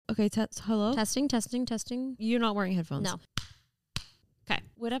Okay, hello? Testing. You're not wearing headphones? No. Okay.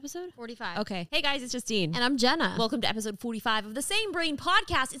 What episode? 45. Okay. Hey guys, it's Justine. And I'm Jenna. Welcome to episode 45 of the Same Brain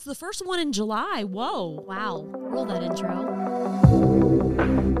podcast. It's the first one in July. Whoa. Wow. Roll that intro.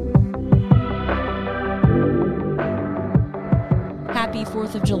 Happy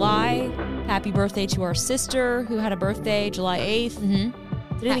 4th of July. Happy birthday to our sister who had a birthday July 8th. Mm-hmm.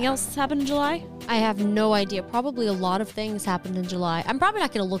 Did anything else happen in July? I have no idea. Probably a lot of things happened in July. I'm probably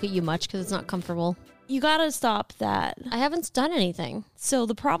not going to look at you much because it's not comfortable. You gotta stop that. I haven't done anything. So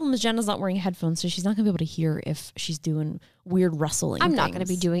the problem is Jenna's not wearing headphones, so she's not gonna be able to hear if she's doing weird rustling. I'm not going to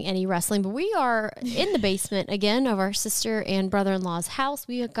be doing any wrestling, but we are in the basement again of our sister and brother-in-law's house.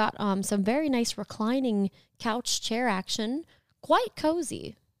 We have got some very nice reclining couch chair action. Quite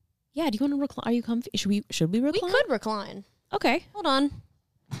cozy. Yeah, do you want to recline? Are you comfy? Should we recline? We could recline. Okay. Hold on.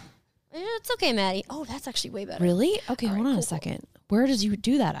 It's okay, Maddie. Oh, that's actually way better. Really? Okay, All hold right, on cool. a second. Where did you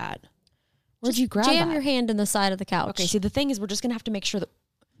do that at? Where'd you grab Jam that? your hand in the side of the couch. Okay, see, the thing is we're just going to have to make sure that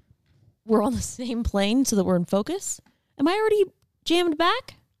we're on the same plane so that we're in focus. Am I already jammed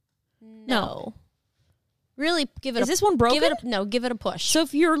back? No. Really give it Is this one broken? Give it a push. So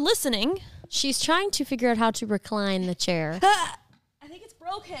if you're listening... She's trying to figure out how to recline the chair. I think it's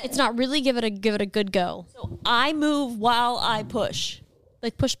broken. It's not really give it a good go. So I move while I push.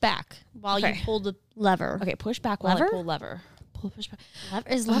 Like push back while you pull the lever. Okay, push back while Lever? I pull lever. Push back.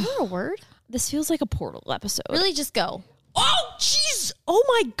 Is lever a word? This feels like a Portal episode. Really just go. Oh, jeez. Oh,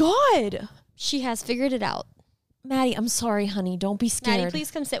 my God. She has figured it out. Maddie, I'm sorry, honey. Don't be scared. Maddie,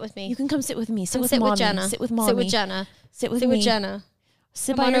 please come sit with me. You can come sit with me. Sit Come with sit mommy. with Jenna. Sit with mommy. Sit with Jenna. Sit with Sit me. with Jenna.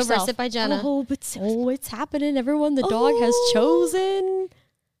 Sit Come by on over, yourself. sit by Jenna. Oh, but it's happening. Everyone, the dog has chosen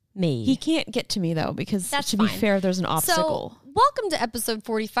me. He can't get to me, though, because That's to be fine. fair, there's an obstacle. So, welcome to episode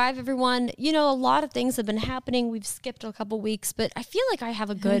 45, everyone. You know, a lot of things have been happening. We've skipped a couple weeks, but I feel like I have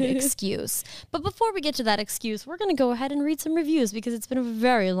a good excuse. But before we get to that excuse, we're going to go ahead and read some reviews because it's been a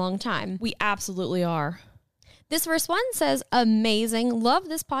very long time. We absolutely are. This first one says, amazing. Love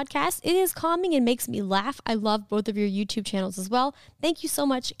this podcast. It is calming and makes me laugh. I love both of your YouTube channels as well. Thank you so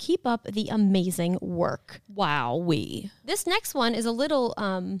much. Keep up the amazing work. Wow, This next one is a little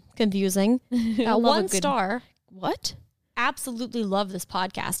confusing. love One a good- star. What? Absolutely love this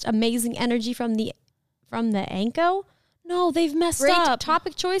podcast. Amazing energy from the Anko. No, they've messed Great up.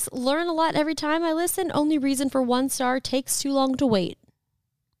 topic choice. Learn a lot every time I listen. Only reason for 1 star, takes too long to wait.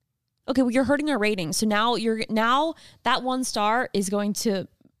 Okay, well, you're hurting our ratings. So now that 1 star is going to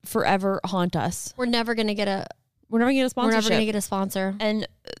forever haunt us. We're never gonna get a sponsorship. We're never gonna get a sponsor. And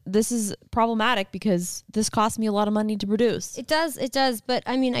this is problematic because this costs me a lot of money to produce. It does. But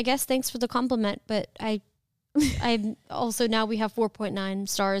I mean, I guess thanks for the compliment. But I'm also, now we have 4.9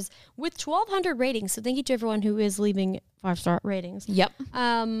 stars with 1,200 ratings. So thank you to everyone who is leaving 5-star ratings. Yep.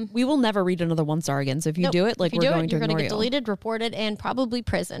 We will never read another 1 star again. So if you Nope. do it, like, If you we're do going it, to you're ignore gonna you. get deleted, reported, and probably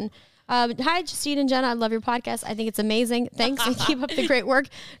prison. Hi, Justine and Jenna. I love your podcast. I think it's amazing. Thanks and keep up the great work.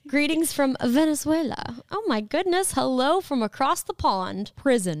 Greetings from Venezuela. Oh my goodness. Hello from across the pond.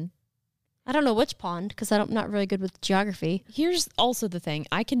 Prison. I don't know which pond because I'm not really good with geography. Here's also the thing.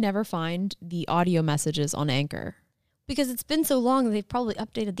 I can never find the audio messages on Anchor. Because it's been so long, they've probably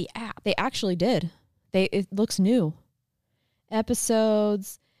updated the app. They actually did. It looks new.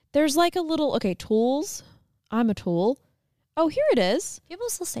 Episodes. There's like a little, tools. I'm a tool. Oh, here it is. People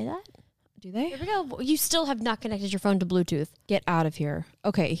still say that? Do they? Here we go. You still have not connected your phone to Bluetooth. Get out of here.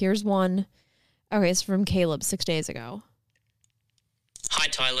 Okay, here's one. Okay, it's from Caleb 6 days ago. Hi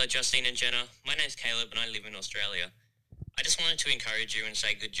Tyler, Justine and Jenna. My name's Caleb and I live in Australia. I just wanted to encourage you and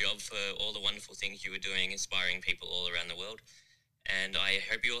say good job for all the wonderful things you were doing, inspiring people all around the world. And I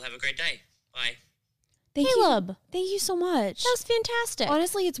hope you all have a great day. Bye. Caleb. Thank you so much. That was fantastic.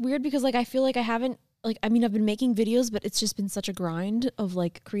 Honestly, it's weird because I feel like I haven't, I've been making videos, but it's just been such a grind of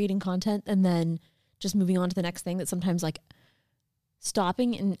creating content and then just moving on to the next thing that sometimes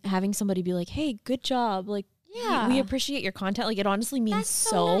stopping and having somebody be like, hey, good job. Yeah. We appreciate your content. It honestly means That's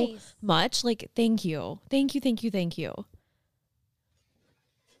so nice. much. Thank you. Thank you. Thank you. Thank you.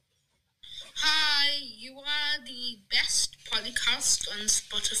 Hi, you are the best podcast on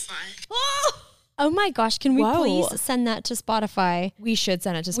Spotify. Oh my gosh, can we Whoa. please send that to Spotify? We should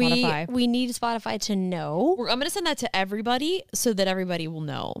send it to Spotify. We need Spotify to know. I'm going to send that to everybody so that everybody will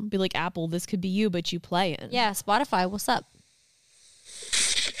know. Be like, Apple, this could be you, but you play it. Yeah, Spotify, what's up?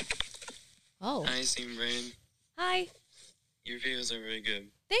 Oh. Hi, Same Brain. Hi. Your videos are very good.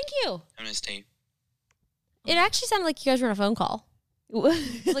 Thank you. Have a nice day. It actually sounded like you guys were on a phone call.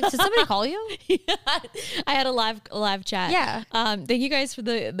 Did somebody call you? Yeah, I had a live chat. Yeah. Thank you guys for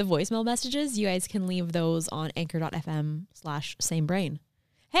the voicemail messages. You guys can leave those on anchor.fm/samebrain.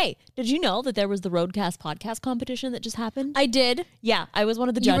 Hey, did you know that there was the Roadcast podcast competition that just happened? I did. Yeah, I was one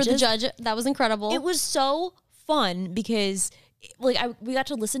of the You judges. were the judge. That was incredible. It was so fun because we got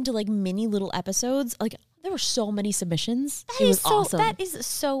to listen to like mini little episodes. Like there were so many submissions. It was awesome. That is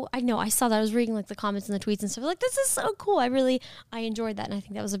so. I know. I saw that. I was reading like the comments and the tweets and stuff. Like this is so cool. I enjoyed that, and I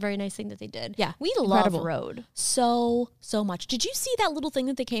think that was a very nice thing that they did. Yeah, we incredible. love Road so much. Did you see that little thing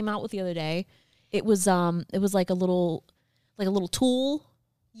that they came out with the other day? It was like a little tool.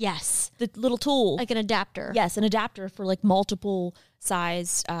 Yes, The little tool, like an adapter. yes, an adapter for like multiple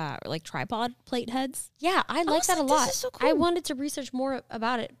size like tripod plate heads. Yeah, I like was that a like, this lot. is so I cool. wanted to research more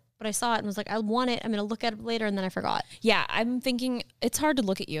about it, but I saw it and was like, I want it. I'm going to look at it later, and then I forgot. Yeah, I'm thinking it's hard to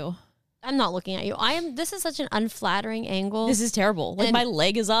look at you. I'm not looking at you. This is such an unflattering angle. This is terrible. Like And- my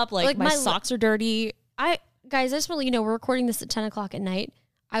leg is up. Like my socks are dirty. Guys, I just want to let you know, we're recording this at 10 o'clock at night.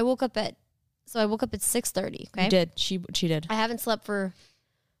 I woke up at 6:30. Okay. You did. She did. I haven't slept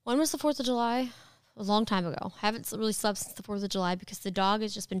when was the 4th of July? A long time ago. I haven't really slept since the 4th of July because the dog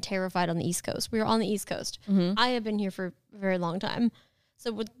has just been terrified on the East Coast. We were on the East Coast. I have been here for a very long time.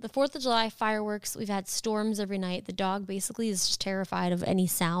 So with the 4th of July fireworks, we've had storms every night. The dog basically is just terrified of any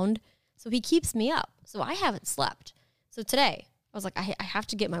sound. So he keeps me up. So I haven't slept. So today, I was like, I have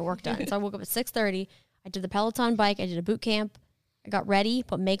to get my work done. So I woke up at 6:30. I did the Peloton bike. I did a boot camp. I got ready,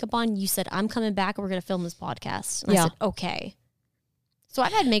 put makeup on. You said, I'm coming back and we're going to film this podcast. And I said, okay. So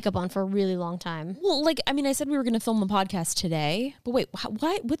I've had makeup on for a really long time. Well, like I mean, I said we were going to film the podcast today, but wait,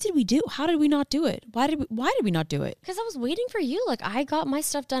 why? What did we do? How did we not do it? Why did we not do it? Because I was waiting for you. Like, I got my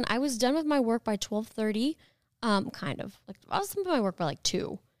stuff done. I was done with my work by 12:30. Kind of. Like, I was done with my work by like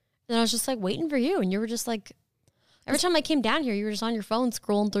 2. And I was just like waiting for you. And you were just like, every time I came down here, you were just on your phone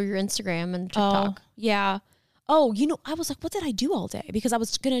scrolling through your Instagram and TikTok. Oh, yeah. Oh, I was like, what did I do all day? Because I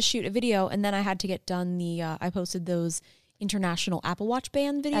was going to shoot a video and then I had to get done I posted those international Apple Watch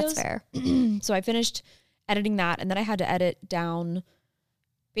band videos. That's fair. So I finished editing that and then I had to edit down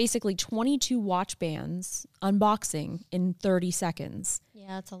basically 22 watch bands unboxing in 30 seconds. Yeah,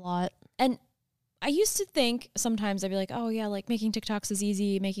 that's a lot. And I used to think sometimes I'd be like, oh yeah, like making TikToks is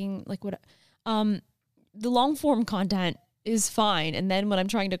easy, making like what, the long form content is fine. And then when I'm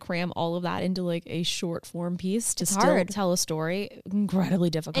trying to cram all of that into like a short form piece to still hard. tell a story,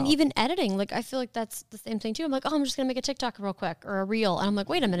 incredibly difficult. And even editing, like I feel like that's the same thing too. I'm like, oh, I'm just gonna make a TikTok real quick or a reel, and I'm like,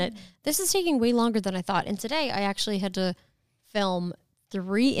 wait a minute, this is taking way longer than I thought. And today I actually had to film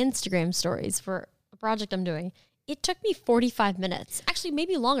 3 Instagram stories for a project I'm doing. It took me 45 minutes, actually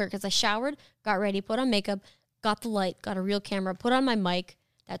maybe longer, because I showered, got ready, put on makeup, got the light, got a real camera, put on my mic.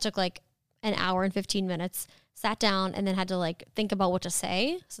 That took like an hour and 15 minutes. Sat down and then had to like think about what to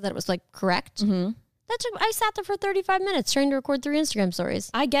say so that it was like correct. Mm-hmm. I sat there for 35 minutes trying to record 3 Instagram stories.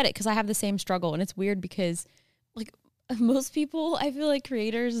 I get it because I have the same struggle, and it's weird because like most people, I feel like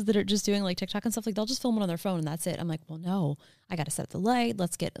creators that are just doing like TikTok and stuff, like they'll just film it on their phone and that's it. I'm like, well, no, I got to set up the light.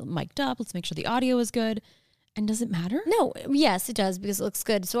 Let's get mic'd up. Let's make sure the audio is good. And does it matter? No, yes, it does because it looks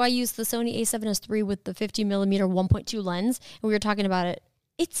good. So I used the Sony a7S III with the 50 millimeter 1.2 lens, and we were talking about it.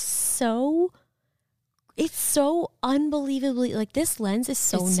 It's so unbelievably, like this lens is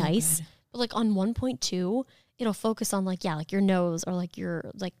so It's so nice, good. but like on 1.2, it'll focus on like your nose or like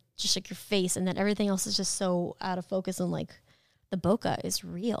your just like your face, and then everything else is just so out of focus, and like the bokeh is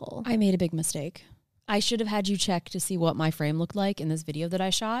real. I made a big mistake. I should have had you check to see what my frame looked like in this video that I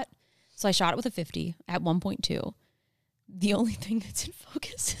shot. So I shot it with a 50 at 1.2. The only thing that's in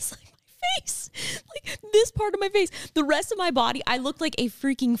focus is like my face, like this part of my face. The rest of my body, I looked like a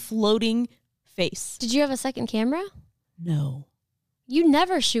freaking floating face. Did you have a second camera? No. You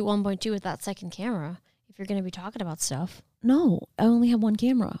never shoot 1.2 with that second camera if you're going to be talking about stuff. No, I only have one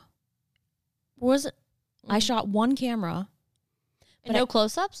camera. Was it? I shot one camera. And no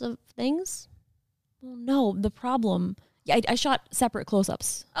close-ups of things? Well, no, the problem, I shot separate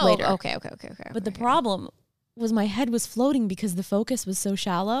close-ups Oh, later. okay. But the problem was my head was floating because the focus was so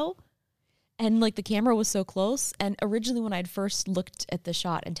shallow and like the camera was so close. And originally when I'd first looked at the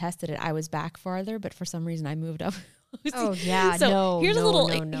shot and tested it, I was back farther, but for some reason I moved up. Oh yeah, So here's a little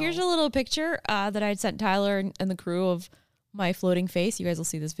no. here's a little picture that I'd sent Tyler and the crew of my floating face. You guys will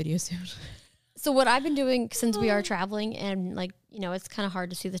see this video soon. So what I've been doing since we are traveling, and like, you know, it's kind of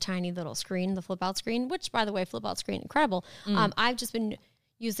hard to see the tiny little screen, the flip out screen, which by the way, flip out screen, incredible. I've just been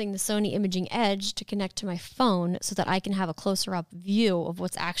using the Sony Imaging Edge to connect to my phone so that I can have a closer up view of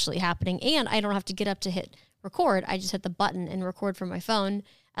what's actually happening. And I don't have to get up to hit record. I just hit the button and record from my phone,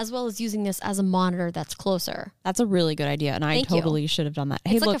 as well as using this as a monitor that's closer. That's a really good idea. And I Thank you. totally should have done that.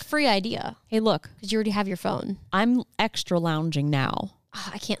 Hey, It's like look. a free idea Hey, look. because you already have your phone. I'm extra lounging now.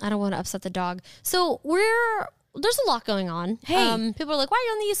 I don't want to upset the dog. So we're there's a lot going on. Hey. People are like, why are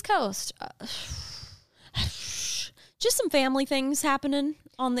you on the East Coast? Just some family things happening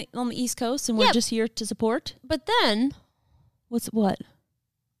on the East Coast, and we're just here to support. But then What?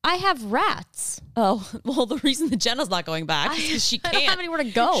 I have rats. Oh, well, the reason that Jenna's not going back is because she can't. I don't have anywhere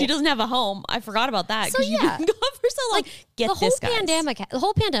to go. She doesn't have a home. I forgot about that. So, Because you yeah. can go for so long. Get the this, whole guys. the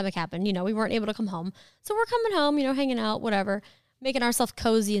whole pandemic happened. You know, we weren't able to come home, so we're coming home. You know, hanging out, whatever, making ourselves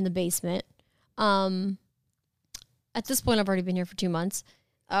cozy in the basement. At this point, I've already been here for 2 months.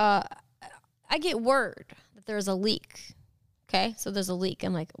 I get word that there's a leak. Okay, so there's a leak.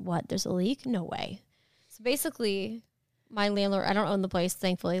 I'm like, what? There's a leak? No way. So basically, my landlord, I don't own the place,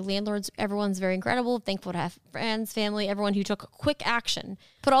 thankfully. Landlords, everyone's very incredible. Thankful to have friends, family, everyone who took quick action.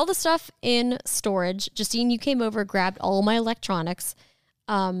 Put all the stuff in storage. Justine, you came over, grabbed all my electronics.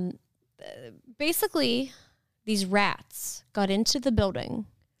 Basically, these rats got into the building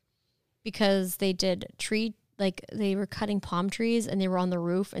because they did they were cutting palm trees and they were on the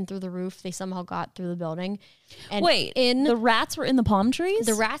roof, and through the roof, they somehow got through the building. And Wait, the rats were in the palm trees?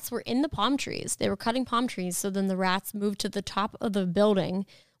 the rats were in the palm trees. They were cutting palm trees. So then the rats moved to the top of the building,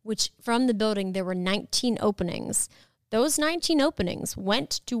 which from the building, there were 19 openings. Those 19 openings went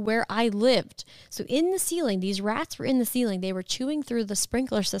to where I lived. So in the ceiling, these rats were in the ceiling. They were chewing through the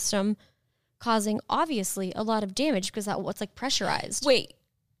sprinkler system, causing obviously a lot of damage because that's like pressurized. Wait,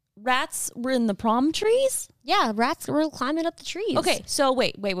 rats were in the palm trees? Yeah, rats were climbing up the trees. Okay, so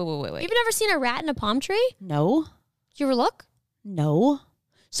wait. You've never seen a rat in a palm tree? No. Did you ever look? No.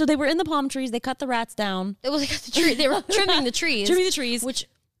 So they were in the palm trees. They cut the rats down. It was like the tree. They were trimming the trees. Trimming the trees. Which,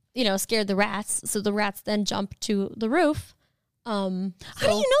 you know, scared the rats. So the rats then jumped to the roof. How do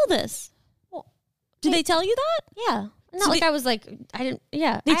you know this? Did they tell you that? Yeah. Not So like they- I was like, I didn't,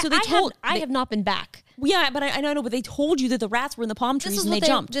 yeah. I have not been back. Yeah, but I know, but they told you that the rats were in the palm trees and they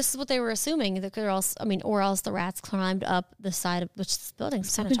jumped. This is what they were assuming. Or else the rats climbed up the side of, which this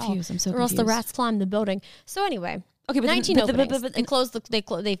building's kind of tall. confused. I'm so Or else the confused. rats climbed the building. So anyway, Okay, but 19 but openings. but- They closed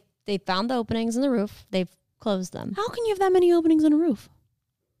they found the openings in the roof. They've closed them. How can you have that many openings on a roof?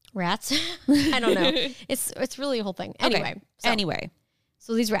 Rats? I don't know. It's really a whole thing. Anyway. Okay.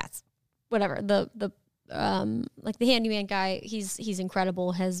 So these rats, whatever, the like the handyman guy, he's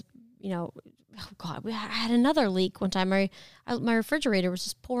incredible. Has, you know, oh God, I had another leak one time. My refrigerator was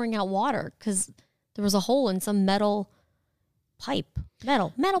just pouring out water because there was a hole in some metal pipe.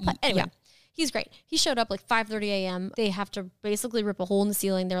 Anyway, Yeah. he's great. He showed up like 5:30 a.m. They have to basically rip a hole in the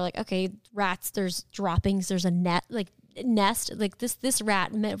ceiling. They're like, okay, rats. There's droppings. There's a nest. Like this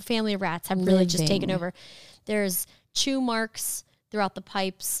family of rats have really just taken over. There's chew marks throughout the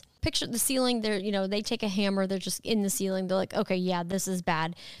pipes. Picture the ceiling. They take a hammer. They're just in the ceiling. They're like, okay, yeah, this is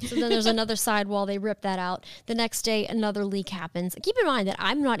bad. So then there's another sidewall. They rip that out. The next day, another leak happens. Keep in mind that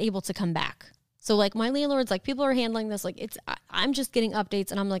I'm not able to come back. So like my landlord's like, people are handling this. Like I'm just getting updates,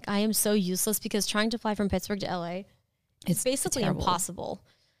 and I'm like, I am so useless because trying to fly from Pittsburgh to LA, it's basically terrible. impossible.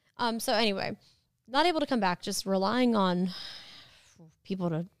 So anyway, not able to come back. Just relying on people,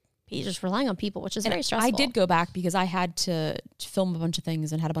 which is very stressful. I did go back because I had to film a bunch of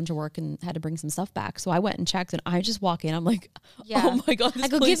things and had a bunch of work and had to bring some stuff back. So I went and checked, and I just walk in. I'm like, Yeah. oh my God, this I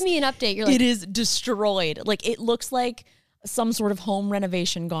go, place, give me an update. You're like, it is destroyed. Like it looks like some sort of home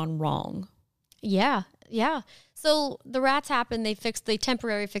renovation gone wrong. Yeah. So the rats happened. They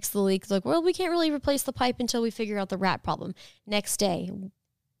temporarily fixed the leak. Like, well, we can't really replace the pipe until we figure out the rat problem. Next day,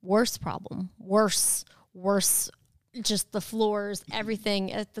 worse problem. Worse. Just the floors,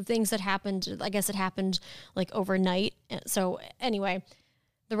 everything, the things that happened. I guess it happened like overnight. So anyway,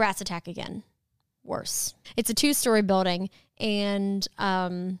 the rats attack again. Worse. It's a 2-story building, and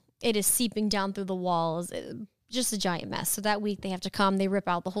it is seeping down through the walls. Just a giant mess. So that week they have to come, they rip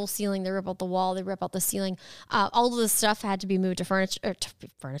out the whole ceiling, they rip out the wall, they rip out the ceiling. All of the stuff had to be moved to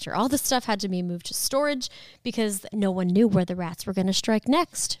furniture. All the stuff had to be moved to storage because no one knew where the rats were going to strike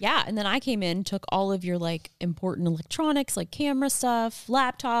next. Yeah. And then I came in, took all of your like important electronics, like camera stuff,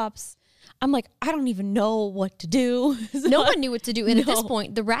 laptops. I'm like, I don't even know what to do. No one knew what to do. And at this No.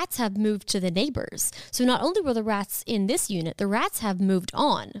 point, the rats have moved to the neighbors. So not only were the rats in this unit, the rats have moved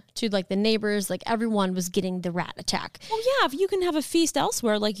on to like the neighbors. Like everyone was getting the rat attack. Well, yeah, if you can have a feast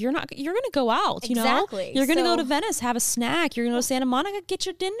elsewhere, like you're going to go out, you know? Exactly. You're going to go So- to Venice, have a snack. You're going to go to Santa Monica, get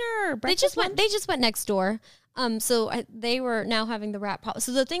your dinner. They just went next door. They were now having the rat problem.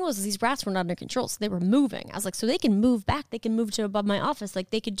 So the thing was, these rats were not under control, so they were moving. I was like, so they can move back. They can move to above my office. Like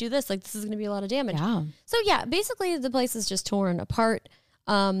they could do this. Like this is going to be a lot of damage. Yeah. So yeah, basically the place is just torn apart.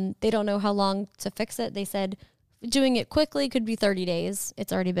 They don't know how long to fix it. They said doing it quickly could be 30 days.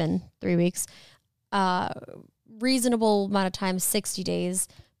 It's already been 3 weeks. Reasonable amount of time, 60 days.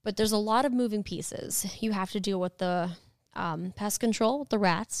 But there's a lot of moving pieces. You have to deal with the pest control, the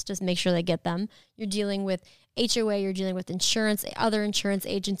rats, just make sure they get them. You're dealing with HOA, you're dealing with insurance, other insurance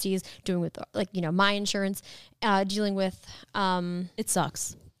agencies, doing with my insurance, dealing with It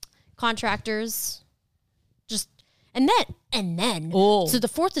sucks. contractors, and then Oh. so the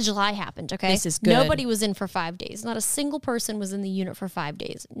 4th of July happened. Okay, This is good. Nobody was in for 5 days. Not a single person was in the unit for 5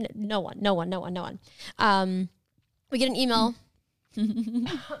 days. No one. We get an email.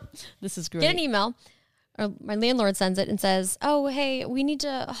 This is great. Get an email. Or my landlord sends it and says, "Oh, hey, we need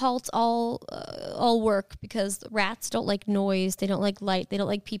to halt all work because the rats don't like noise, they don't like light, they don't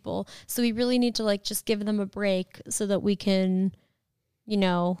like people. So we really need to like just give them a break so that we can,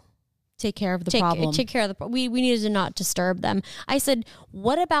 Take care of the problem. take care of the. We needed to not disturb them." I said,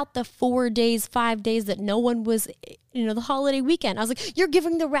 "What about the 4 days, 5 days that no one was, the holiday weekend?" I was like, "You're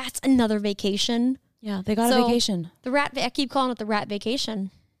giving the rats another vacation." Yeah, they got a So- vacation. I keep calling it the rat vacation.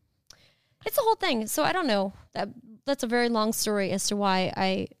 It's a whole thing. So I don't know. That's a very long story as to why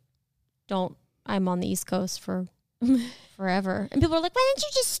I'm on the East Coast for forever. And people are like, "Why don't you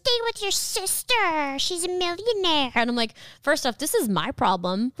just stay with your sister? She's a millionaire." And I'm like, first off, this is my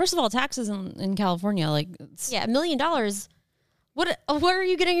problem. First of all, taxes in California, Yeah, $1 million. Where are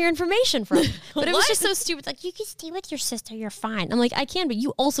you getting your information from? But it was just so stupid. Like, you can stay with your sister. You're fine. I'm like, I can, but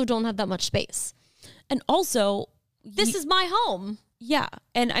you also don't have that much space. and also This is my home yeah,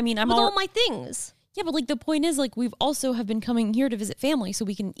 and I mean I'm with all all my things. yeah, but the point is we've also have been coming here to visit family, so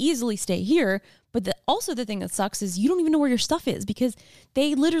we can easily stay here. But also the thing that sucks is you don't even know where your stuff is because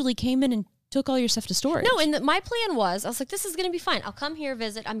they literally came in and took all your stuff to storage. No, and my plan was, I was like, this is going to be fine. I'll come here,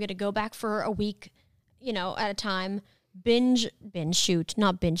 visit. I'm going to go back for a week, at a time,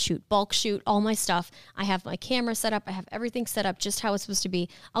 bulk shoot all my stuff. I have my camera set up. I have everything set up just how it's supposed to be.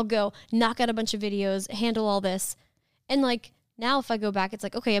 I'll go knock out a bunch of videos, handle all this. And now if I go back, it's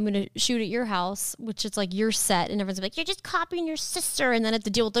like, okay, I'm going to shoot at your house, which is like your set. And everyone's like, you're just copying your sister. And then I have to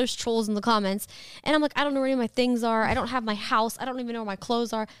deal with those trolls in the comments. And I'm like, I don't know where any of my things are. I don't have my house. I don't even know where my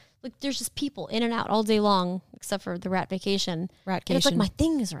clothes are. Like, there's just people in and out all day long, except for the rat vacation. And it's like my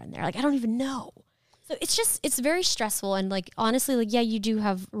things are in there. Like, I don't even know. So it's very stressful. And honestly, yeah, you do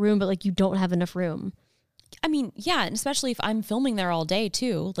have room, but you don't have enough room. I mean, yeah, and especially if I'm filming there all day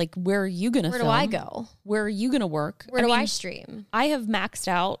too. Where are you going to film? Where do I go? Where are you going to work? Where do I stream? I have maxed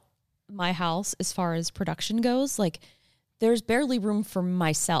out my house as far as production goes. There's barely room for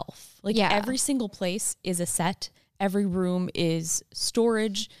myself. Every single place is a set. Every room is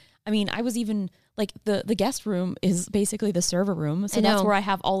storage. I mean, I was even the guest room is basically the server room. So that's where I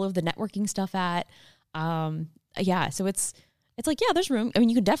have all of the networking stuff at. Yeah. So it's yeah, there's room. I mean,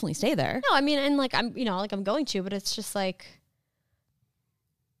 you can definitely stay there. No, I mean, and I'm going to, but it's just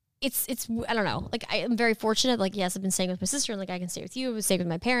it's I don't know. I'm very fortunate. Yes, I've been staying with my sister, and I can stay with you. I've been staying with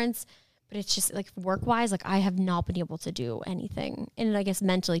my parents, but it's just work wise, I have not been able to do anything, and I guess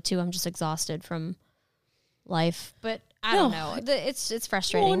mentally too, I'm just exhausted from life. But I don't know. It's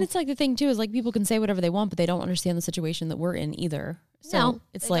frustrating. Well, and it's the thing too is people can say whatever they want, but they don't understand the situation that we're in either. So No,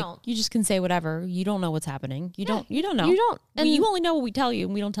 it's they don't. you just can say whatever. You don't know what's happening. You don't know. You don't. And you only know what we tell you,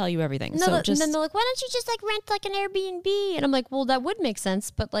 and we don't tell you everything. and So then just they're like, why don't you just rent an Airbnb? And I'm like, well, that would make sense,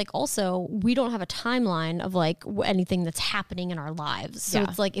 but also we don't have a timeline of anything that's happening in our lives. So Yeah.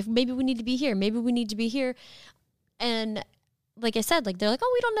 it's if maybe we need to be here, maybe we need to be here, and like I said, they're like,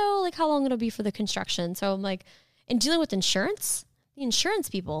 oh, we don't know how long it'll be for the construction. So I'm and dealing with insurance, the insurance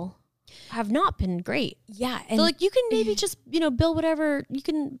people have not been great. yeah, and So you can maybe just, bill whatever you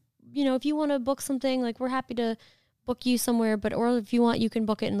can, if you want to book something, we're happy to book you somewhere, or if you want, you can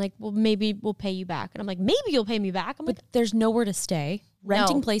book it and well, maybe we'll pay you back. And I'm like, maybe you'll pay me back. I'm but there's nowhere to stay.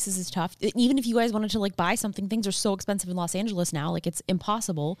 Renting No. places is tough. Even if you guys wanted to buy something, things are so expensive in Los Angeles now. It's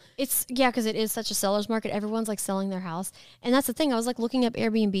impossible. because it is such a seller's market. Everyone's selling their house. And that's the thing. I was looking up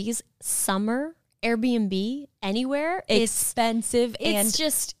Airbnbs, summer Airbnb anywhere. Expensive and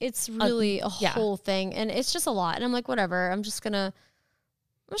It's really a yeah. whole thing. And it's just a lot. And I'm like, whatever, I'm just gonna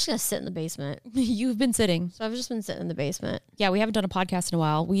sit in the basement. you've been sitting. So I've just been sitting in the basement. Yeah, we haven't done a podcast in a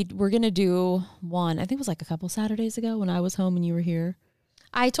while. We're gonna do one. I think it was a couple Saturdays ago when I was home and you were here.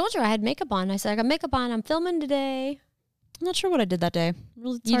 I told you I had makeup on. I said, I got makeup on. I'm filming today. I'm not sure what I did that day.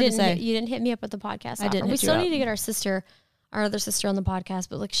 Really, it's You hard to didn't. say. You didn't hit me up with the podcast. I didn't offer. We hit you still up. need to get our other sister on the podcast.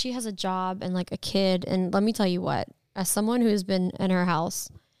 But she has a job and a kid. And let me tell you what, as someone who's been in her house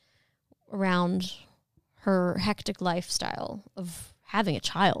around her hectic lifestyle of having a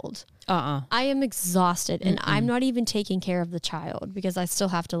child, I am exhausted, and I'm not even taking care of the child because I still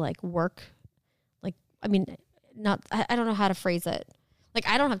have to work. I don't know how to phrase it.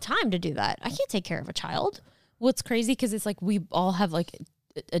 I don't have time to do that. I can't take care of a child. What's crazy because it's we all have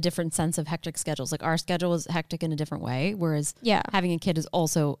a different sense of hectic schedules. Like our schedule is hectic in a different way, whereas Yeah. having a kid is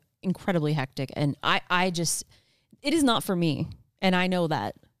also incredibly hectic. And it is not for me. And I know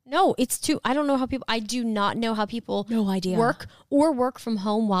that. No, it's too. I do not know how people No idea. work from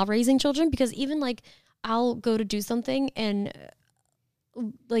home while raising children, because even like I'll go to do something and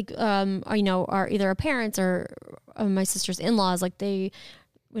like, our either our parents or my sister's in-laws, like they,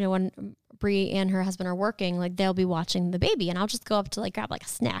 when Bree and her husband are working, like they'll be watching the baby and I'll just go up to like grab like a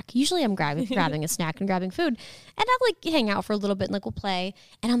snack. Usually I'm grabbing a snack and grabbing food, and I'll like hang out for a little bit and like we'll play.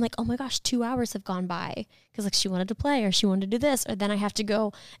 And I'm like, oh my gosh, 2 hours have gone by because like she wanted to play or she wanted to do this, or then I have to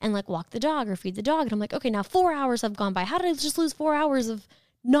go and like walk the dog or feed the dog. And I'm like, okay, now 4 hours have gone by. How did I just lose 4 hours of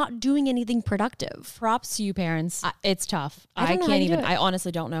not doing anything productive? Props to you parents. It's tough. I don't know how can't you do even, it. I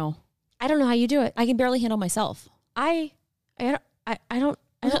honestly don't know. I don't know how you do it. I can barely handle myself. I don't know.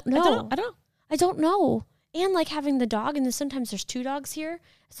 I don't know. And like having the dog, and then sometimes there's 2 dogs here.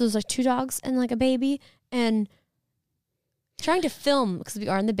 So there's like 2 dogs and like a baby, and trying to film because we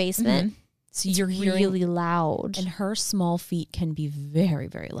are in the basement. So It's you're hearing, really loud. and her small feet can be very,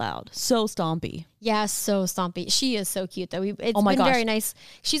 very loud. So stompy. Yeah, so stompy. She is so cute though. It's Oh my been gosh. very nice.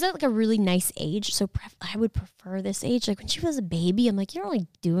 She's at like a really nice age. So I would prefer this age. Like when she was a baby, I'm like, you don't really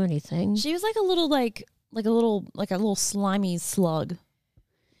do anything. She was like a little slimy slug.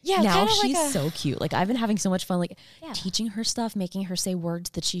 Yeah, Now kinda she's like a, so cute. Like I've been having so much fun, like Yeah. teaching her stuff, making her say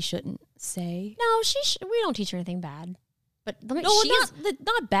words that she shouldn't say. No, we don't teach her anything bad. But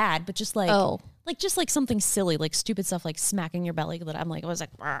Not bad, but just like Oh. just like something silly, like stupid stuff, like smacking your belly. That I'm like, I was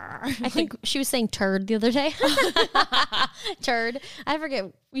like, I think she was saying turd the other day. Turd. I forget.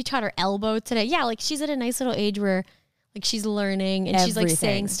 We taught her elbow today. Yeah, like she's at a nice little age where like she's learning and she's like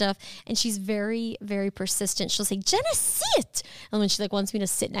saying Everything. stuff, and she's very, very persistent. She'll say, Jenna, sit. And when she like wants me to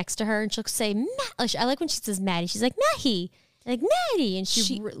sit next to her, and she'll say, I like when she says Maddie. She's like, Maddie. Like Maddie. And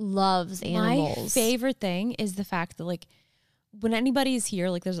she loves animals. My favorite thing is the fact that like when anybody's here,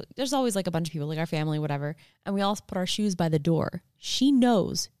 like there's always like a bunch of people, like our family, whatever, and we all put our shoes by the door. She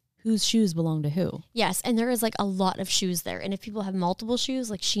knows whose shoes belong to who. Yes, and there is like a lot of shoes there. And if people have multiple shoes,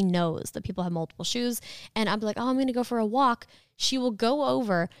 like she knows that people have multiple shoes. And I'm like, oh, I'm going to go for a walk. She will go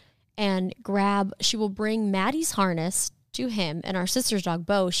over and she will bring Maddie's harness to him. And our sister's dog,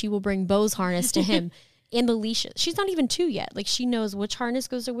 Bo, she will bring Bo's harness to him and the leashes. She's not even 2 yet. Like she knows which harness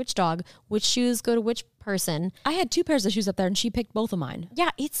goes to which dog, which shoes go to which person. I had 2 pairs of shoes up there and she picked both of mine. Yeah,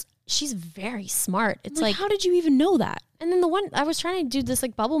 she's very smart. It's I'm like, how did you even know that? and then the one, I was trying to do this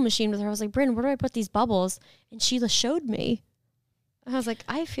like bubble machine with her. I was like, Bryn, where do I put these bubbles? And Sheila showed me. I was like,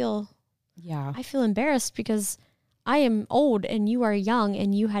 I feel embarrassed because I am old and you are young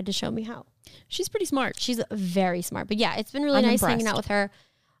and you had to show me how. She's pretty smart. She's very smart. But yeah, it's been really I'm nice hanging impressed. out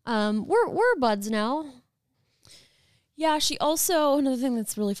with her. We're buds now. Yeah, she also, another thing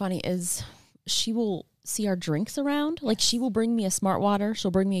that's really funny is she will see our drinks around. Like she will bring me a Smart Water. She'll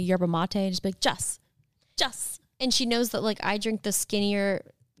bring me a yerba mate and just be like, Jess. And she knows that like I drink the skinnier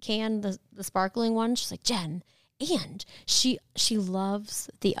can, the sparkling one. She's like, Jen. And she loves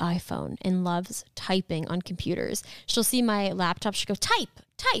the iPhone and loves typing on computers. She'll see my laptop. She goes, type.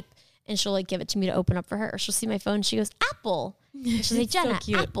 And she'll like give it to me to open up for her. She'll see my phone. She goes, Apple. And she'll say, Jenna,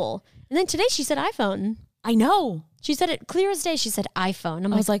 cute. Apple. And then today she said iPhone. I know. She said it clear as day. She said iPhone.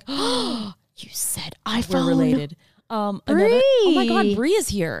 I'm I was like, oh, you said iPhone. we're related. Oh my God, Bree is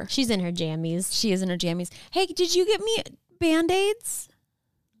here. She's in her jammies. She is in her jammies. Hey, did you get me Band-Aids?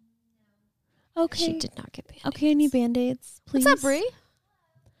 Okay. She did not get banned. Okay, I need Band-Aids, please. What's up, Bree?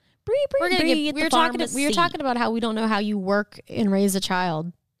 Bree, We're gonna Bree get, at we the were talking. pharmacy. We were talking about how we don't know how you work and raise a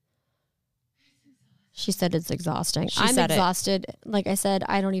child. She said it's exhausting. I'm said it. exhausted. Like I said,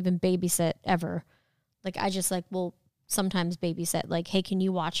 I don't even babysit ever. Like I just like will sometimes babysit. Like, hey, can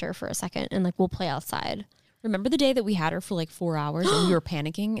you watch her for a second? And like we'll play outside. Remember the day that we had her for like 4 hours and we were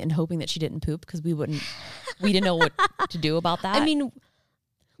panicking and hoping that she didn't poop because we didn't know what to do about that. I mean,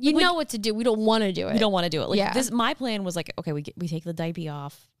 you know what to do. We don't want to do it. we don't want to do it. Like Yeah. my plan was like, okay, we take the diaper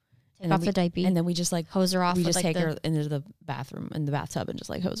off. Take off the diaper. And then we just like hose her off. we with, just like, take her into the bathroom in the bathtub and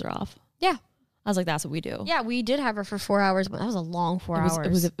just like hose her off. Yeah. I was like, that's what we do. Yeah, we did have her for 4 hours, but that was a long 4 hours.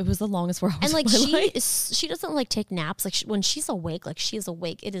 It was the longest 4 hours. And like of my life. she doesn't like take naps. Like when she's awake, like she is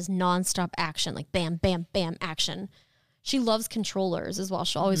awake. It is nonstop action. Like bam, bam, bam, action. She loves controllers as well.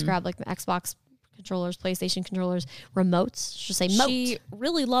 She'll always grab like the Xbox controllers, PlayStation controllers, remotes. She'll say moat. She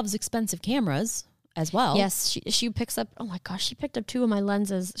really loves expensive cameras as well. Yes, she picks up. Oh my gosh, she picked up 2 of my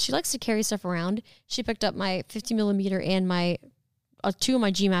lenses. She likes to carry stuff around. She picked up my 50 millimeter and my 2 of my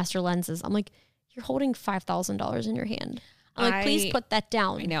G Master lenses. I'm like, you're holding $5,000 in your hand. I'm like, please put that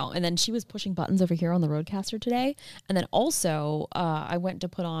down. I know. And then she was pushing buttons over here on the Rodecaster today. And then also I went to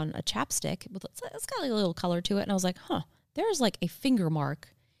put on a chapstick. It's got like a little color to it. And I was like, there's like a finger mark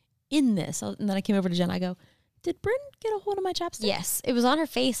in this. And then I came over to Jen. I go, did Bryn get a hold of my chapstick? Yes. It was on her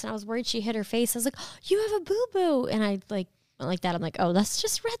face, and I was worried she hit her face. I was like, oh, you have a boo-boo. And I went like that. I'm like, oh, that's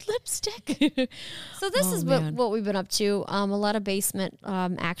just red lipstick. So this is what we've been up to. A lot of basement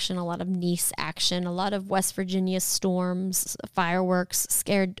action, a lot of Nice action, a lot of West Virginia storms, fireworks,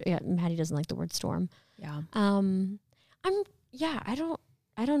 scared. Yeah, Maddie doesn't like the word storm. Yeah. I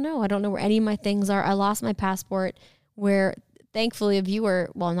don't know. I don't know where any of my things are. I lost my passport where thankfully a viewer,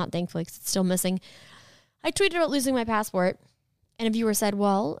 well, not thankfully because it's still missing. I tweeted about losing my passport, and a viewer said,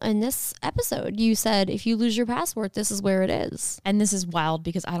 well, in this episode, you said if you lose your passport, this is where it is. And this is wild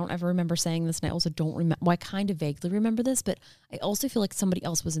because I don't ever remember saying this, and I also don't remember. Well, I kind of vaguely remember this, but I also feel like somebody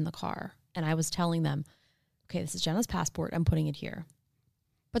else was in the car, and I was telling them, okay, this is Jenna's passport. I'm putting it here.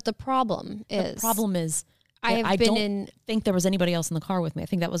 But the problem is I don't think there was anybody else in the car with me. I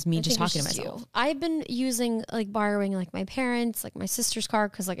think that was me just talking to myself. I've been using, like, borrowing, like, my parents, like, my sister's car,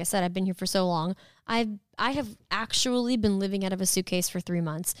 because, like I said, I've been here for so long. I have actually been living out of a suitcase for 3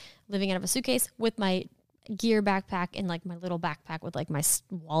 months, living out of a suitcase with my gear backpack and, like, my little backpack with, like, my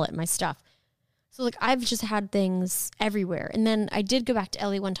wallet and my stuff. So, like, I've just had things everywhere. And then I did go back to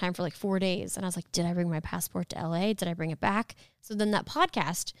LA one time for, like, 4 days, and I was like, did I bring my passport to LA? Did I bring it back? So then that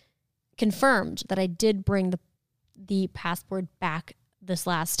podcast confirmed that I did bring the passport back this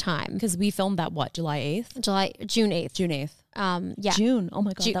last time. Because we filmed that, July 8th? June 8th. June 8th. Yeah. June. Oh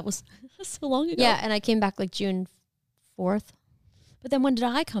my God, that was so long ago. Yeah, and I came back like June 4th. But then when did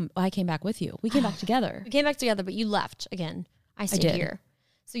I come? I came back with you. We came back together. We came back together, but you left again. I stayed here.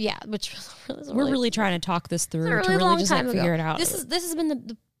 So yeah, which we're really trying to talk this through really to really just like figure it out. This has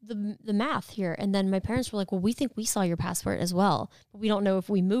been the math here. And then my parents were like, well, we think we saw your passport as well, but we don't know if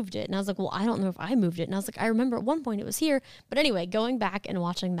we moved it. And I was like, well, I don't know if I moved it. And I was like, I remember at one point it was here. But anyway, going back and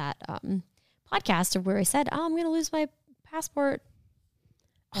watching that podcast of where I said, oh, I'm going to lose my passport.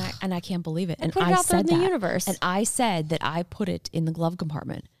 And I can't believe it. And put it out there in the universe. And I said that I put it in the glove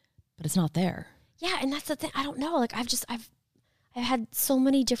compartment, but it's not there. Yeah. And that's the thing. I don't know. Like I've had so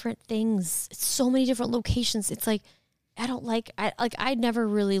many different things, so many different locations. It's like, I never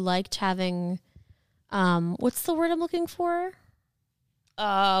really liked having, what's the word I'm looking for?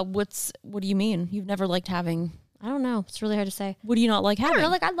 What do you mean? You've never liked having? I don't know. It's really hard to say. What do you not like having? I don't know.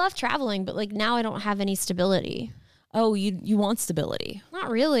 Like I love traveling, but like now I don't have any stability. Oh, you want stability? Not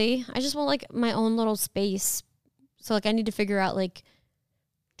really. I just want like my own little space. So like I need to figure out like,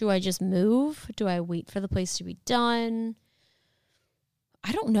 do I just move? Do I wait for the place to be done?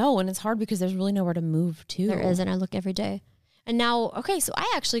 I don't know. And it's hard because there's really nowhere to move to. There isn't. I look every day. And now, okay, so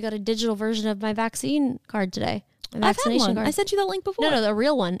I actually got a digital version of my vaccine card today. My vaccination card. I sent you that link before. No, the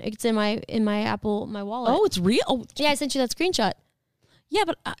real one. It's in my Apple, my wallet. Oh, it's real? Oh. Yeah, I sent you that screenshot. Yeah,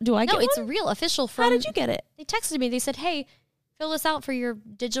 but do I get No, it's one? real, official from... How did you get it? They texted me. They said, hey, fill this out for your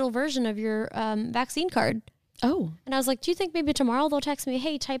digital version of your vaccine card. Oh. And I was like, do you think maybe tomorrow they'll text me,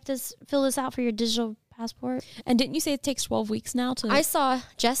 hey, fill this out for your digital passport? And didn't you say it takes 12 weeks now to... I saw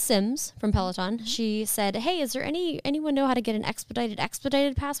Jess Sims from Peloton. She said, hey, is there anyone know how to get an expedited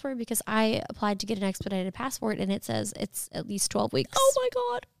passport? Because I applied to get an expedited passport and it says it's at least 12 weeks. Oh my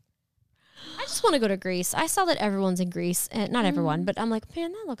God. I just want to go to Greece. I saw that everyone's in Greece, and not everyone, but I'm like,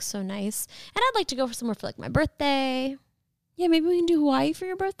 man, that looks so nice. And I'd like to go somewhere for like my birthday. Yeah, maybe we can do Hawaii for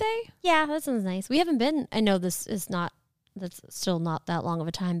your birthday. Yeah, that sounds nice. We haven't been, I know that's still not that long of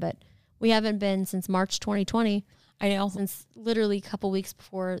a time, but we haven't been since March 2020. I know. Since literally a couple weeks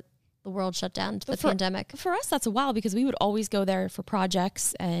before the world shut down to the pandemic. For us, that's a while because we would always go there for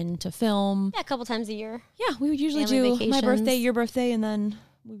projects and to film. Yeah, a couple times a year. Yeah, we would usually Family do vacations. my birthday, your birthday, and then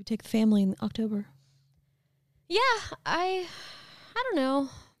we would take the family in October. Yeah, I don't know.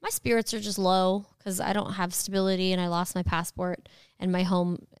 My spirits are just low because I don't have stability and I lost my passport and my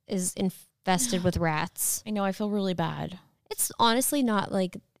home is infested with rats. I know, I feel really bad. It's honestly not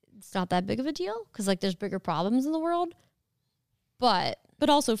like, it's not that big of a deal because like there's bigger problems in the world. But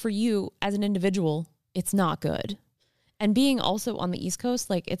also for you as an individual, it's not good. And being also on the East Coast,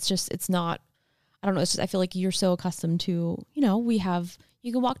 like it's not, I don't know, it's just, I feel like you're so accustomed to,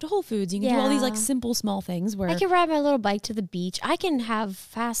 you can walk to Whole Foods, you can do all these like simple small things where I can ride my little bike to the beach. I can have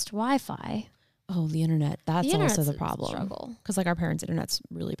fast Wi-Fi. Oh, the internet. That's also the problem. Struggle. Because like our parents' internet's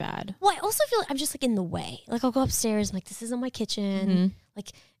really bad. Well, I also feel like I'm just like in the way. Like I'll go upstairs, I'm like, this isn't my kitchen. Mm-hmm.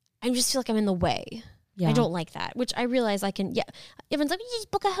 Like I just feel like I'm in the way. Yeah. I don't like that, which I realize I can, everyone's like, you just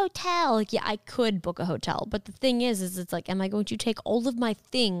book a hotel. Like, yeah, I could book a hotel. But the thing is it's like, am I going to take all of my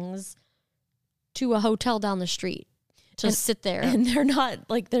things to a hotel down the street just sit there. And they're not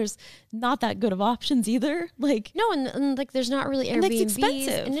like, there's not that good of options either. Like, No, and like there's not really And Airbnbs. it's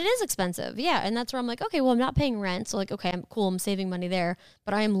expensive. And it is expensive. Yeah. And that's where I'm like, okay, well, I'm not paying rent. So like, okay, I'm cool. I'm saving money there.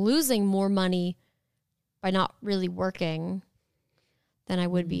 But I am losing more money by not really working than I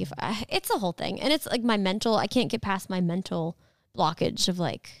would be if it's a whole thing. And it's like I can't get past my mental blockage of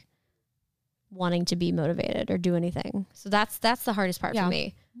like wanting to be motivated or do anything. So that's the hardest part for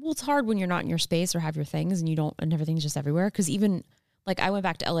me. well, it's hard when you're not in your space or have your things and everything's just everywhere. Cause even like I went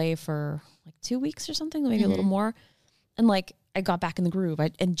back to LA for like 2 weeks or something, maybe a little more. And like, I got back in the groove.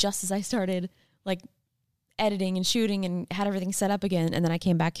 And just as I started like editing and shooting and had everything set up again. And then I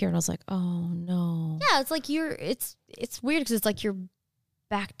came back here and I was like, oh no. Yeah. It's like it's weird because it's like you're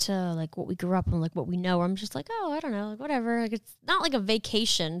back to like what we grew up on, like what we know. I'm just like, oh, I don't know, like whatever. Like it's not like a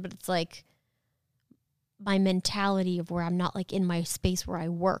vacation, but it's like my mentality of where I'm not like in my space where I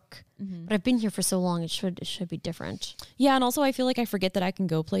work. But I've been here for so long, it should be different. Yeah. And also I feel like I forget that I can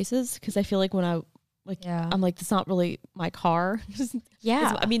go places. Cause I feel like when I'm like, that's not really my car.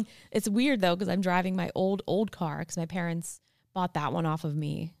 Yeah. I mean, it's weird though, cause I'm driving my old car cause my parents bought that one off of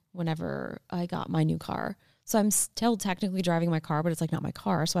me whenever I got my new car. So I'm still technically driving my car, but it's like not my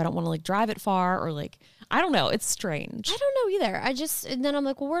car. So I don't want to like drive it far or like, I don't know. It's strange. I don't know either. And then I'm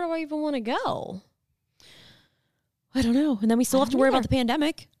like, well, where do I even want to go? I don't know. And then we still have to worry about the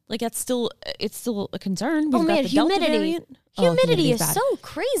pandemic. Like it's still a concern. We've got the Delta variant. Humidity is bad. so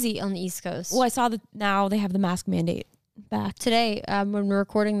crazy on the East Coast. Well, I saw that now they have the mask mandate back. Today, when we're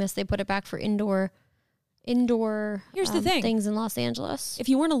recording this, they put it back for indoor Here's the thing. things in Los Angeles. If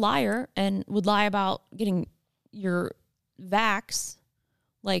you weren't a liar and would lie about getting your vax,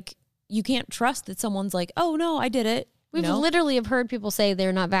 like you can't trust that someone's like, oh no, I did it. We've literally have heard people say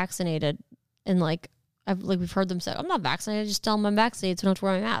they're not vaccinated, and we've heard them say, I'm not vaccinated. Just tell them I'm vaccinated, so I don't have to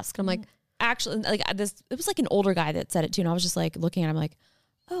wear my mask. I'm like, actually, like it was like an older guy that said it too, and I was just like looking at him like,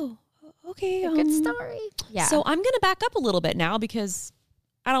 oh, okay, good story. Yeah. So I'm gonna back up a little bit now because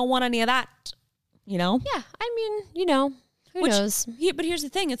I don't want any of that. Yeah. I mean, who knows? But here's the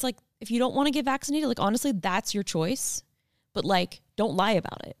thing: it's like if you don't want to get vaccinated, like honestly, that's your choice. But like, don't lie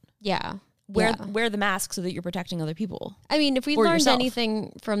about it. Yeah. Wear the mask so that you're protecting other people. I mean, if we or learned yourself.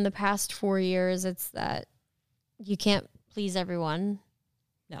 anything from the past 4 years, it's that you can't please everyone.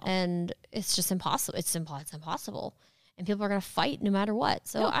 No. And it's just impossible. It's impossible. And people are going to fight no matter what.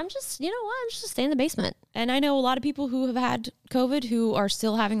 So I'm just, I'm just going to stay in the basement. And I know a lot of people who have had COVID who are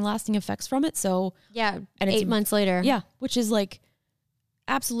still having lasting effects from it. So yeah, and 8 months later. Yeah, which is like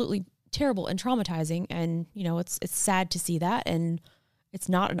absolutely terrible and traumatizing. And, it's sad to see that. And it's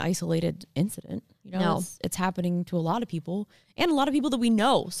not an isolated incident. No. It's happening to a lot of people and a lot of people that we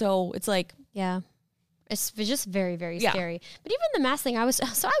know. So it's like, yeah, it's just very, very scary. But even the mask thing, I was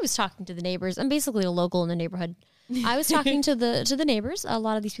talking to the neighbors. I'm basically a local in the neighborhood. I was talking to the neighbors. A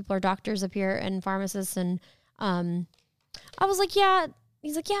lot of these people are doctors up here and pharmacists. And I was like, yeah.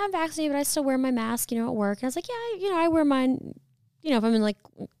 He's like, yeah, I'm vaccinated, but I still wear my mask, at work. And I was like, yeah, I wear mine, if I'm in like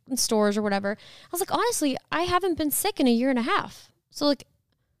in stores or whatever. I was like, honestly, I haven't been sick in 1.5 years. So like,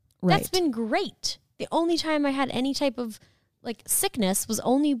 that's been great. The only time I had any type of like sickness was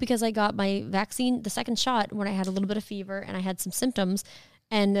only because I got my vaccine, the second shot, when I had a little bit of fever and I had some symptoms,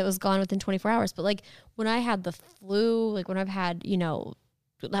 and it was gone within 24 hours. But like when I had the flu, like when I've had,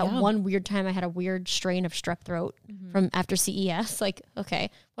 one weird time I had a weird strain of strep throat from after CES, like, okay,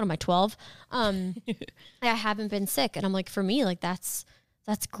 what am I, 12? I haven't been sick. And I'm like, for me, like that's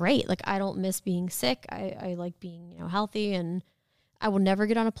great. Like I don't miss being sick. I like being, healthy, and I will never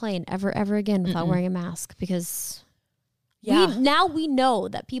get on a plane ever again without wearing a mask because now we know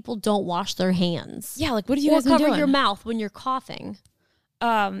that people don't wash their hands. Yeah, like what do you or guys been cover doing? your mouth when you're coughing.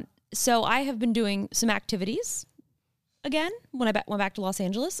 So I have been doing some activities again. When I went back to Los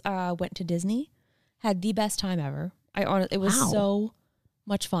Angeles, went to Disney, had the best time ever. It was so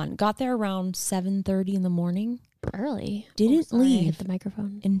much fun. Got there around 7:30 in the morning. Early. Didn't leave hit the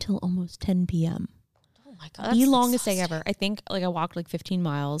microphone until almost 10 p.m. Oh my God. The longest day ever. I think like I walked like 15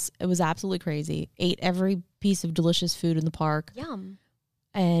 miles. It was absolutely crazy. Ate every piece of delicious food in the park. Yum.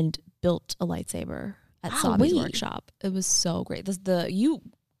 And built a lightsaber at Sabi's workshop. It was so great. You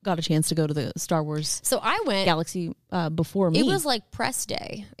got a chance to go to the Star Wars So I went Galaxy before me. It was like press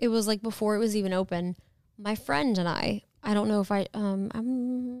day. It was like before it was even open. My friend and I don't know if I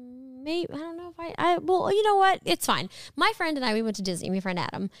well, you know what? It's fine. My friend and I, we went to Disney, my friend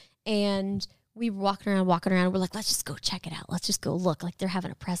Adam, and we were walking around. We're like, let's just go check it out. Let's just go look. Like they're having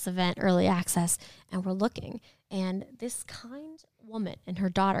a press event, early access, and we're looking. And this kind woman and her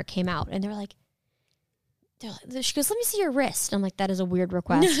daughter came out, and they're like, she goes, let me see your wrist. I'm like, that is a weird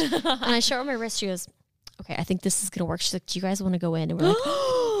request. And I show her my wrist. She goes, okay, I think this is going to work. She's like, do you guys want to go in? And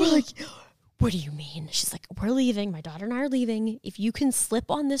we're like, what do you mean? She's like, we're leaving. My daughter and I are leaving. If you can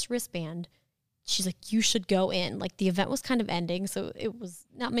slip on this wristband, she's like, you should go in. Like the event was kind of ending. So it was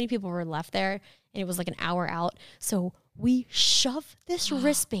not many people were left there. And it was like an hour out. So we shove this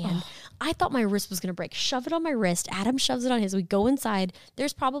wristband. I thought my wrist was going to break. Shove it on my wrist. Adam shoves it on his. We go inside.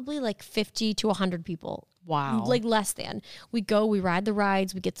 There's probably like 50 to 100 people. Wow. Like less than. We go, we ride the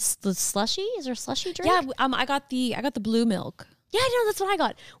rides. We get the slushy. Is there a slushy drink? Yeah, I got the blue milk. Yeah, I know, that's what I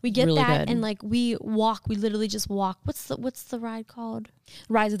got. We get Really that good. and like we walk. We literally just walk. What's the ride called?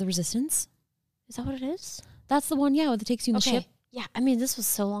 Rise of the Resistance. Is that what it is? That's the one, yeah, that takes you in the ship. Yeah, I mean, this was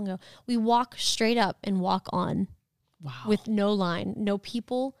so long ago. We walk straight up and walk on. Wow. With no line, no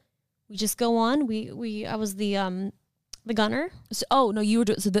people. We just go on. I was the gunner. So, no, you were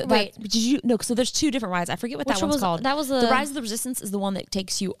doing, so Right. did you, no, so there's 2 different rides. I forget what Which that one's was called. That was the Rise of the Resistance is the one that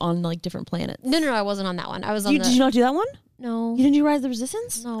takes you on like different planets. No, I wasn't on that one. I was on Did you not do that one? No. You didn't do Rise of the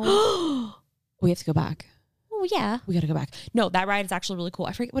Resistance? No. We have to go back. Oh, yeah. We got to go back. No, that ride is actually really cool.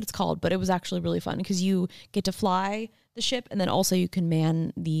 I forget what it's called, but it was actually really fun because you get to fly the ship and then also you can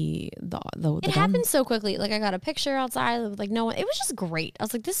man the It happened so quickly. Like I got a picture outside with like no one. It was just great. I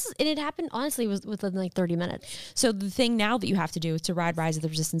was like, and it happened honestly within like 30 minutes. So the thing now that you have to do is to ride Rise of the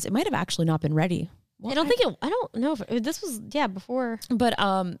Resistance. It might have actually not been ready. Well, I don't know if this was, before. But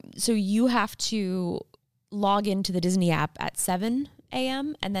so you have to log into the Disney app at 7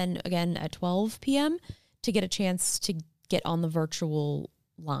 a.m. and then again at 12 p.m. to get a chance to get on the virtual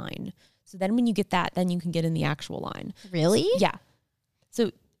line. So then when you get that, then you can get in the actual line. Really? Yeah.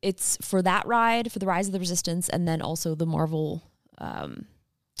 So it's for that ride, for the Rise of the Resistance, and then also the Marvel,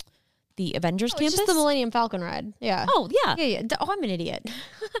 the Avengers campus. It's just the Millennium Falcon ride. Yeah. Oh, yeah. Yeah. Oh, I'm an idiot.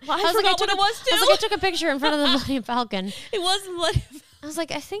 Well, I forgot what it was, too. I was like, I took a picture in front of the Millennium Falcon. It was Millennium Falcon. I was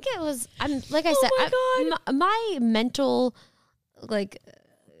like, I think it was, like I said, my mental, like,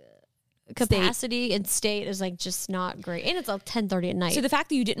 capacity and state is like just not great, and it's like 10:30 at night. So the fact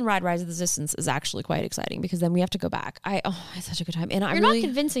that you didn't ride Rise of the Resistance is actually quite exciting because then we have to go back. I had such a good time, and You're not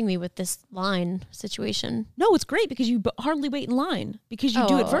convincing me with this line situation. No, it's great because you hardly wait in line because you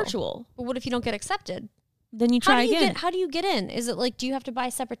do it virtual. But what if you don't get accepted? Then you try again. How do you get in? Is it like, do you have to buy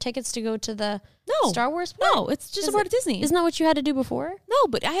separate tickets to go to the Star Wars part? No, it's just a part of Disney. Isn't that what you had to do before? No,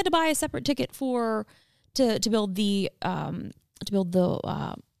 but I had to buy a separate ticket to build the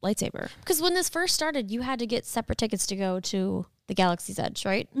lightsaber. Because when this first started, you had to get separate tickets to go to the Galaxy's Edge,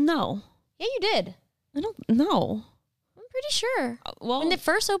 right? No. Yeah, you did. I don't know. I'm pretty sure. Well, when it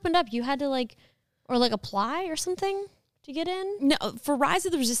first opened up, you had to apply or something to get in? No, for Rise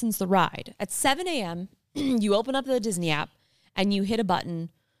of the Resistance, the ride, at 7 a.m., you open up the Disney app and you hit a button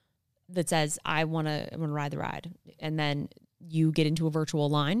that says, I want to ride the ride. And then you get into a virtual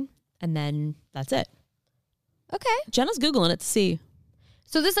line and then that's it. Okay. Jenna's Googling it to see.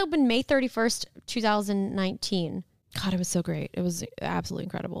 So this opened May 31st, 2019. God, it was so great. It was absolutely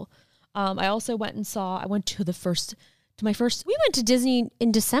incredible. I also went to my first. We went to Disney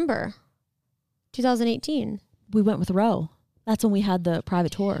in December 2018. We went with Ro. That's when we had the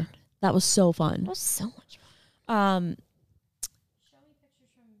private tour. That was so fun. That was so much fun.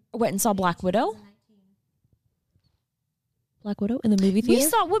 Went and saw Black Widow. Black Widow in the movie theater.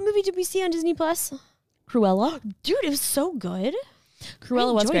 What movie did we see on Disney Plus? Cruella. Dude, it was so good.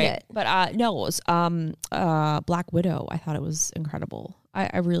 Cruella was great. It. But no, it was Black Widow. I thought it was incredible.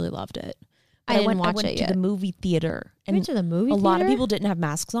 I really loved it. But I went to the movie theater. And went to the movie theater? A lot of people didn't have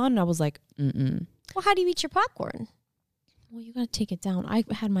masks on, and I was like, mm-mm. Well, how do you eat your popcorn? Well, you got to take it down. I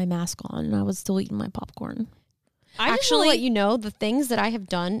had my mask on, and I was still eating my popcorn. I just want to let you know the things that I have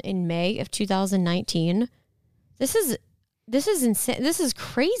done in May of 2019. This is insane. This is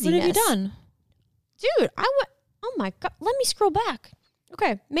crazy. What have you done? Dude, oh my God. Let me scroll back.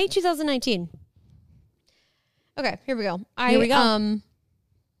 Okay. May 2019. Okay, here we go. Here we go.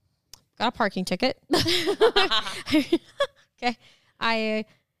 Got a parking ticket. Okay.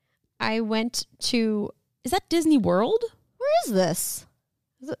 I went to, is that Disney World? where is this?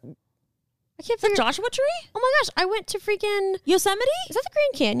 I can't Is that figure. Joshua Tree? Oh my gosh, I went to freaking Yosemite? Is that the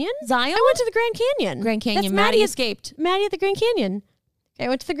Grand Canyon? Zion? I went to the Grand Canyon. Grand Canyon. That's Maddie escaped. Maddie at the Grand Canyon. Okay, I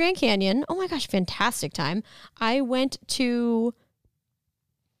went to the Grand Canyon. Oh my gosh, fantastic time. I went to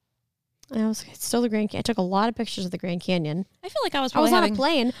it's still the Grand Canyon. I took a lot of pictures of the Grand Canyon. I feel like I was on a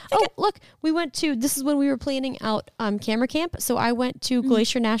plane. Look, we went to, this is when we were planning out camera camp. So I went to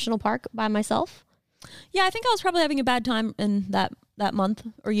Glacier National Park by myself. Yeah, I think I was probably having a bad time in that month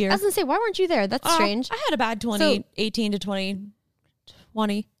or year. I was going to say, why weren't you there? That's strange. I had a bad 2018 to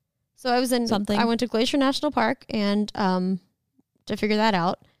 2020. So I was in something. I went to Glacier National Park and to figure that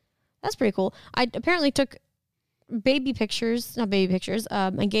out. That's pretty cool. I apparently took not baby pictures,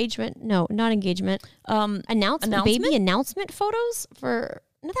 engagement. No, not engagement. Announcement, baby announcement photos for,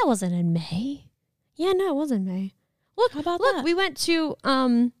 no, that wasn't in May. Yeah, no, it wasn't May. Look, How about that? we went to,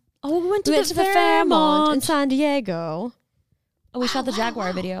 we went to the Fairmont in San Diego. Oh, we shot the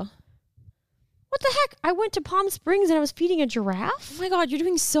Jaguar video. What the heck? I went to Palm Springs and I was feeding a giraffe. Oh my God, you're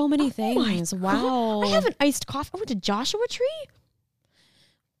doing so many things. Wow. I have an iced coffee. I went to Joshua Tree.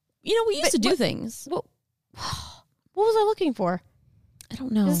 You know, we used to do things. What was I looking for? I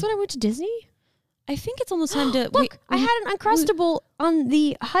don't know. Is this when I went to Disney? I think it's almost time to... Look, I had an Uncrustable on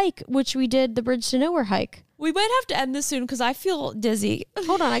the hike, which we did, the Bridge to Nowhere hike. We might have to end this soon because I feel dizzy.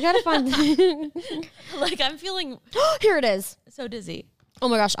 Hold on, I gotta find... Like, I'm feeling Here it is. so dizzy. Oh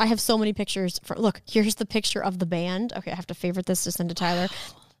my gosh, I have so many pictures. Look, here's the picture of the band. Okay, I have to favorite this to send to Tyler.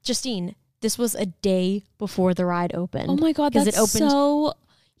 Justine, this was a day before the ride opened. Oh my God, 'Cause that's it opened, so...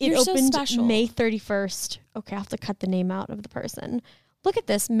 It You're so opened special. May 31st. Okay, I'll have to cut the name out of the person. Look at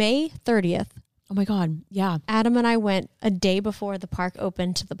this, May 30th. Oh my God, yeah. Adam and I went a day before the park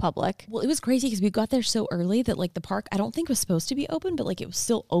opened to the public. Well, it was crazy because we got there so early that like the park, I don't think was supposed to be open, but like it was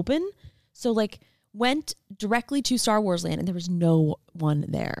still open. So like went directly to Star Wars Land and there was no one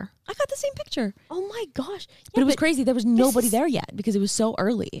there. I got the same picture. Oh my gosh. But it was crazy. There was nobody there yet because it was so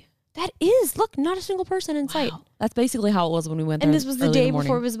early. That is, look, not a single person in sight. That's basically how it was when we went there. And this was the early in day morning.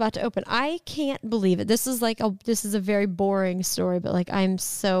 before it was about to open. I can't believe it. This is a very boring story, but like I'm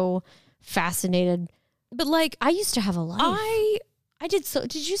so fascinated. But like I used to have a life. I did so.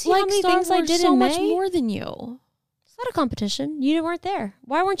 Did you see like how many Star things I Wars did so in May? much more than you. It's not a competition. You weren't there.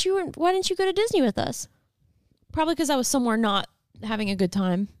 Why didn't you go to Disney with us? Probably because I was somewhere not having a good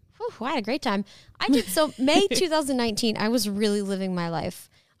time. Whew, I had a great time. I did so May 2019. I was really living my life.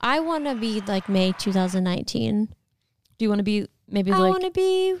 I want to be like May 2019. Do you want to be maybe I like want to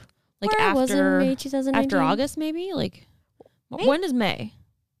be like where I was in after May 2019. after August maybe? Like May? when is May?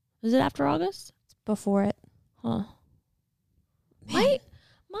 Is it after August? Before it. Huh. Man.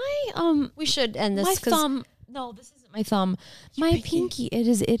 My We should end this my 'cause thumb. No, this isn't my thumb. My pinky. It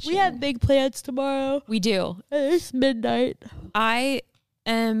is itching. we have big plans tomorrow. We do. It's midnight. I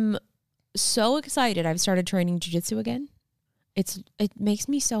am so excited. I've started training jiu-jitsu again. It makes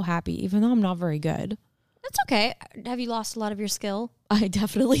me so happy, even though I'm not very good. That's okay. Have you lost a lot of your skill? I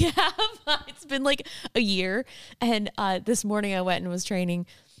definitely have. It's been like a year. And this morning I went and was training.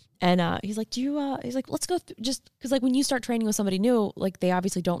 And he's like, he's like, let's go just because like when you start training with somebody new, like they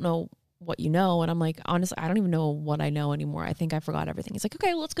obviously don't know what you know. And I'm like, honestly, I don't even know what I know anymore. I think I forgot everything. He's like,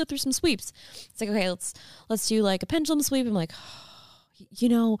 okay, well, let's go through some sweeps. It's like, okay, let's do like a pendulum sweep. I'm like, you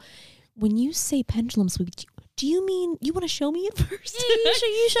know, when you say pendulum sweep, do you mean you want to show me it first? Yeah,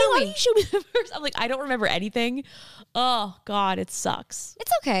 you show Why me. don't you show me it first? I'm like, I don't remember anything. Oh God, it sucks.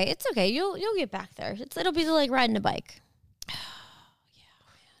 It's okay. It's okay. You'll get back there. It'll be like riding a bike.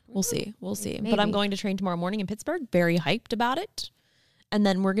 We'll see. We'll see. Maybe. But I'm going to train tomorrow morning in Pittsburgh. Very hyped about it. And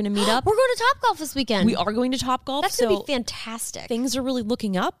then we're going to meet up. We're going to Topgolf this weekend. We are going to Topgolf. That's going to be fantastic. Things are really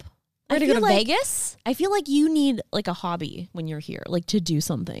looking up. We're going to go to Vegas? I feel like you need like a hobby when you're here, like to do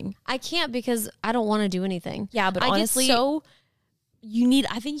something. I can't because I don't want to do anything. Yeah, but I honestly, get so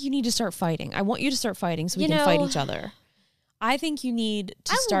I think you need to start fighting. I want you to start fighting so we can fight each other. I think you need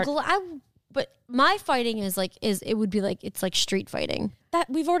to start. But my fighting is it would be like, it's like street fighting. That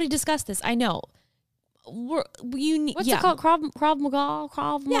we've already discussed this. I know. You need. What's it called? Krav Maga?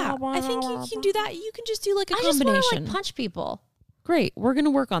 Yeah, I think you can do that. You can just do like a I just combination. want to like punch people. Great. We're going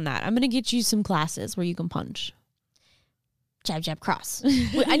to work on that. I'm going to get you some classes where you can punch. Jab, jab, cross.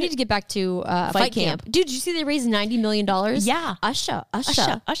 Wait, I need to get back to fight camp. Dude, did you see they raised $90 million? Yeah. Usha. I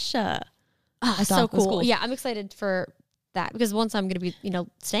So thought it was cool. Yeah, I'm excited for that because once I'm going to be,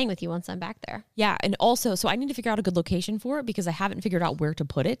 staying with you once I'm back there. Yeah. And also, so I need to figure out a good location for it because I haven't figured out where to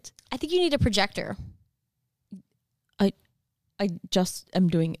put it. I think you need a projector. I just am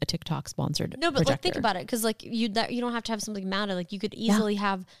doing a TikTok sponsored No, but projector. like think about it because like you don't have to have something mounted. Like you could easily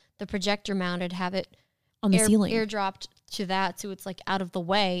have the projector mounted, have it on the ceiling. airdropped to that so it's like out of the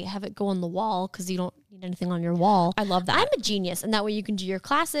way, have it go on the wall because you don't need anything on your wall. I love that. I'm a genius, and that way you can do your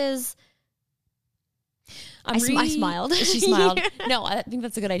classes. I smiled. She smiled. No, I think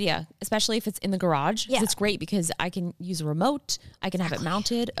that's a good idea, especially if it's in the garage. 'Cause Yeah. It's great because I can use a remote. I can have it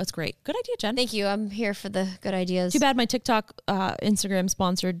mounted. Oh, it's great. Good idea, Jen. Thank you. I'm here for the good ideas. Too bad my TikTok Instagram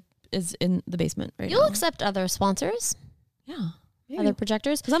sponsored is in the basement right You'll now. accept other sponsors, Yeah. other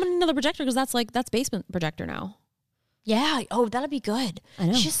projectors. Because I'm gonna need another projector because that's basement projector now. Yeah. Oh, that'll be good. I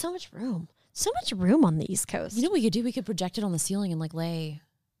know. She has so much room. So much room on the East Coast. You know what we could do? We could project it on the ceiling and like lay.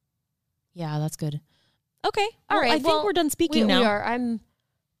 Yeah, that's good. Okay. All right. I think we're done speaking we now. are. I'm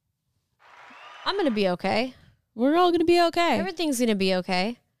I'm going to be okay. We're all gonna be okay. Everything's going to be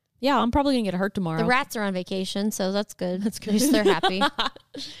okay. Yeah, I'm probably gonna get hurt tomorrow. The rats are on vacation, so that's good. That's good. At least they're happy. Yeah,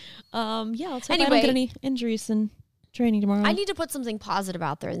 let's hope I Anyway. don't get any injuries in training tomorrow. I need to put something positive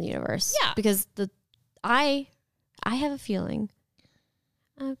out there in the universe. Yeah. Because I have a feeling.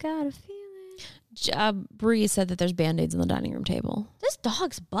 I've got a feeling. Bree said that there's Band-Aids on the dining room table. This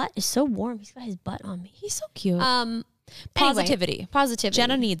dog's butt is so warm. He's got his butt on me. He's so cute. Positivity. Anyway, Positivity.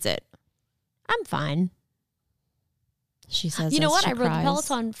 Jenna needs it. I'm fine. She says. You know as what? she I rode the cries.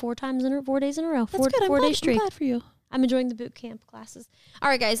 Peloton 4 days in a row. That's Four good. I'm days glad, straight. I'm glad for you. I'm enjoying the boot camp classes. All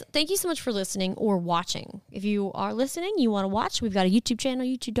right, guys. Thank you so much for listening or watching. If you are listening, you want to watch, we've got a YouTube channel,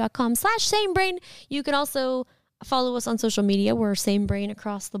 youtube.com/samebrain. You can also follow us on social media. We're Same Brain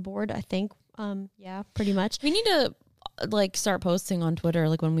across the board, I think. Yeah, pretty much. We need to start posting on Twitter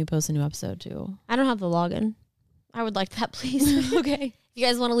when we post a new episode too. I don't have the login. I would like that, please. Okay. If you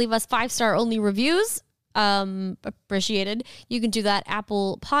guys want to leave us 5-star only reviews, appreciated. You can do that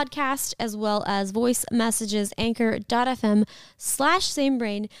Apple Podcast as well as voice messages,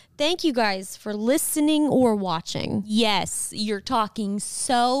 anchor.fm/samebrain. Thank you guys for listening or watching. Yes, you're talking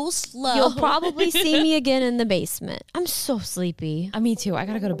so slow. You'll probably see me again in the basement. I'm so sleepy. Me too. I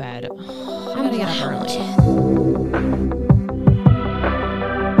gotta go to bed. I'm gotta get up early.